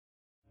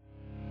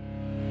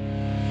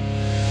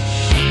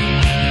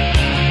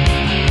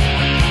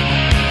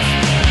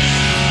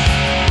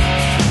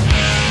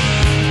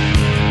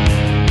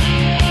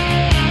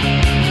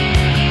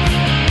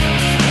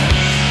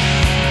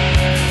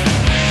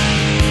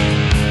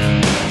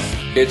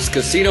It's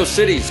Casino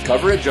City's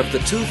coverage of the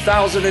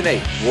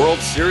 2008 World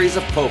Series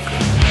of Poker.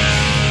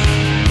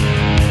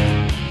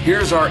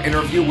 Here's our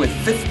interview with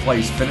 5th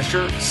place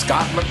finisher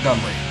Scott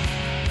Montgomery.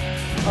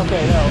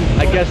 Okay, no.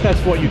 I guess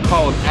that's what you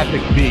call an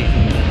epic beat.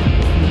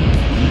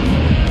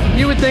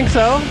 You would think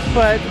so,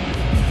 but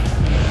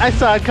I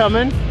saw it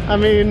coming. I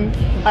mean,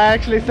 I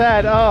actually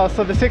said, oh,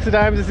 so the 6 of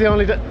diamonds is the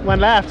only one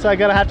left, so I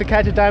gotta have to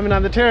catch a diamond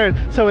on the turn.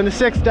 So when the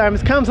 6 of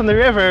diamonds comes on the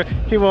river,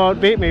 he won't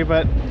beat me,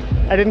 but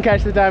I didn't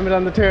catch the diamond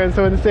on the turn,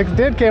 so when the 6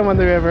 did come on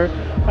the river,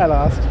 I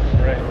lost.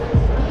 Right.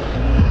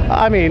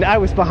 I mean, I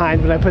was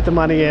behind when I put the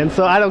money in,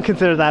 so I don't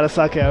consider that a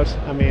suck out.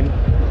 I mean,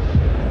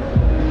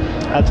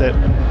 that's it.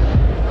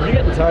 Were you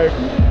getting tired?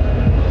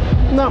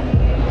 No.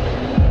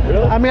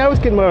 Really? I mean, I was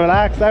getting more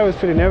relaxed. I was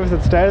pretty nervous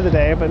at the start of the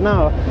day, but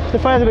no. The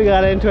farther we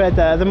got into it,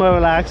 the more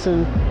relaxed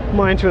and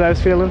more into it I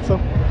was feeling, so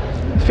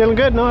I was feeling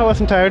good. No, I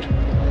wasn't tired.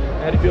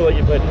 How do you feel like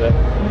you played today?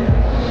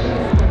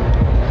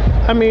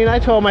 I mean, I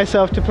told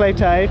myself to play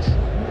tight,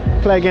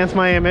 play against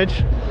my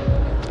image,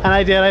 and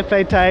I did. I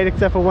played tight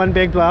except for one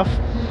big bluff,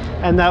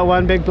 and that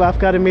one big bluff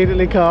got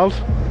immediately called,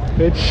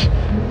 which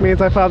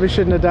means I probably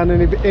shouldn't have done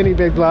any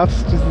big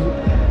bluffs. Just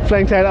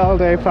playing tight all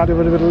day probably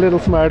would have been a little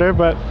smarter,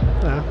 but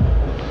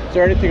Is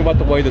there anything about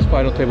the way this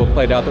final table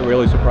played out that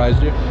really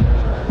surprised you?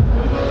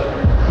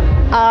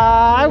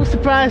 I was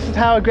surprised at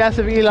how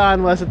aggressive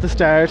Elon was at the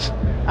start.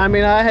 I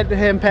mean, I had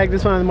him pegged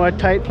as one of the more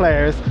tight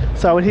players,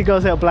 so when he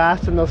goes out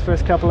blasting those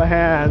first couple of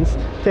hands,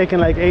 taking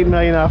like 8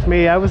 million off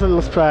me, I was a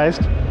little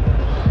surprised.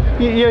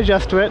 You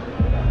adjust to it.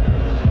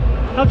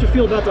 How'd you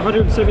feel about the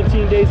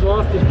 117 days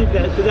off? Did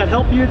that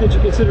help you? Did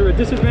you consider a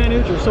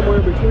disadvantage or somewhere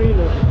in between?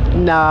 Or?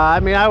 Nah, I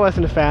mean, I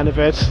wasn't a fan of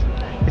it.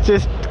 It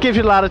just gives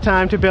you a lot of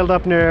time to build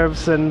up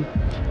nerves and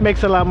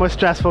makes it a lot more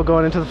stressful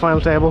going into the final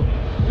table.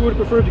 You would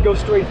have preferred to go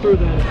straight through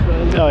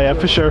that. Oh yeah,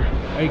 for sure.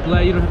 Are you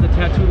glad you don't have to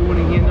tattoo the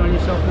winning hand on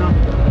yourself now?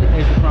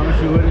 As you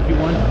promised you would if you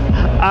won?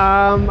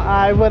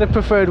 I would have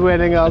preferred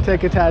winning. I'll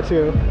take a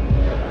tattoo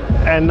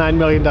and $9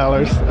 million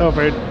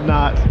over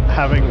not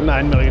having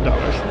 $9 million.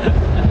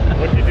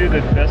 What did you do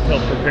that best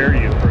helped prepare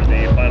you for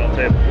the final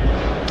table?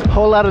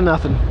 Whole lot of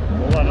nothing.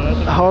 Whole lot of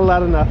nothing? A whole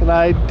lot of nothing.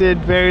 I did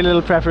very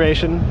little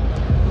preparation.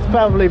 It's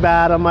probably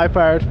bad on my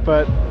part,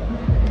 but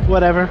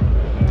whatever.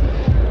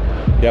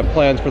 You have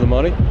plans for the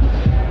money?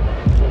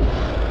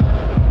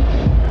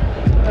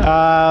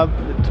 I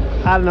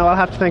don't know, I'll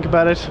have to think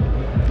about it.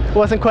 It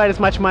wasn't quite as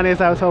much money as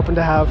I was hoping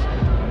to have.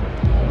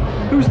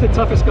 Who's the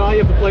toughest guy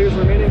of the players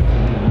remaining?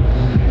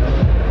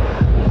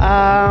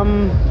 I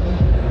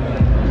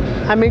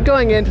mean,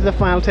 going into the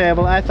final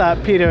table, I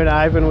thought Peter and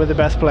Ivan were the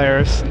best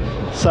players.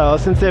 So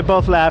since they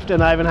both left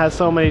and Ivan has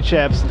so many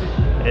chips,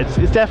 it's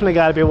definitely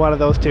got to be one of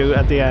those two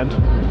at the end.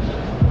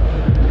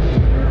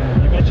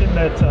 You mentioned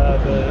that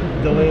the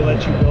delay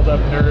let you build up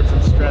nerves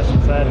and stress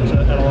inside. Is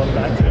that all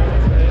back to you?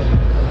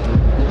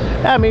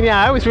 I mean,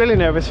 yeah, I was really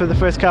nervous for the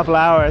first couple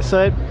hours.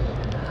 So,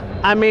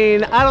 I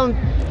mean, I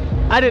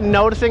didn't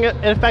notice it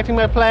affecting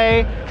my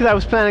play because I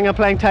was planning on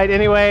playing tight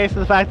anyway. So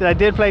the fact that I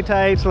did play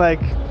tight,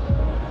 like,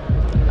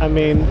 I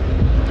mean,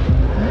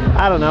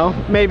 I don't know.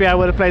 Maybe I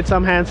would have played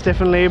some hands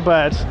differently,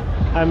 but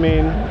I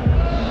mean,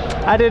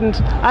 I didn't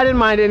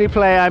mind any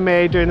play I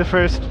made during the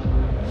first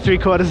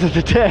 3/4 of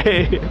the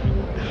day.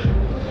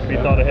 Have you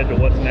thought ahead to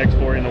what's next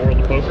for you in the world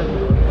of poker?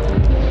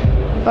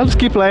 I'll just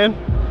keep playing.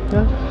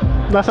 Yeah.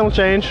 Nothing will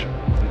change.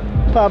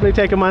 Probably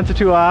take a month or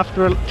two off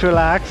to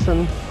relax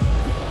and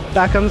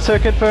back on the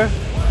circuit for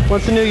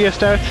once the new year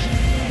starts.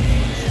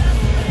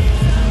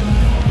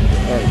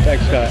 All right,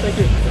 thanks, Scott. Thank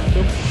you.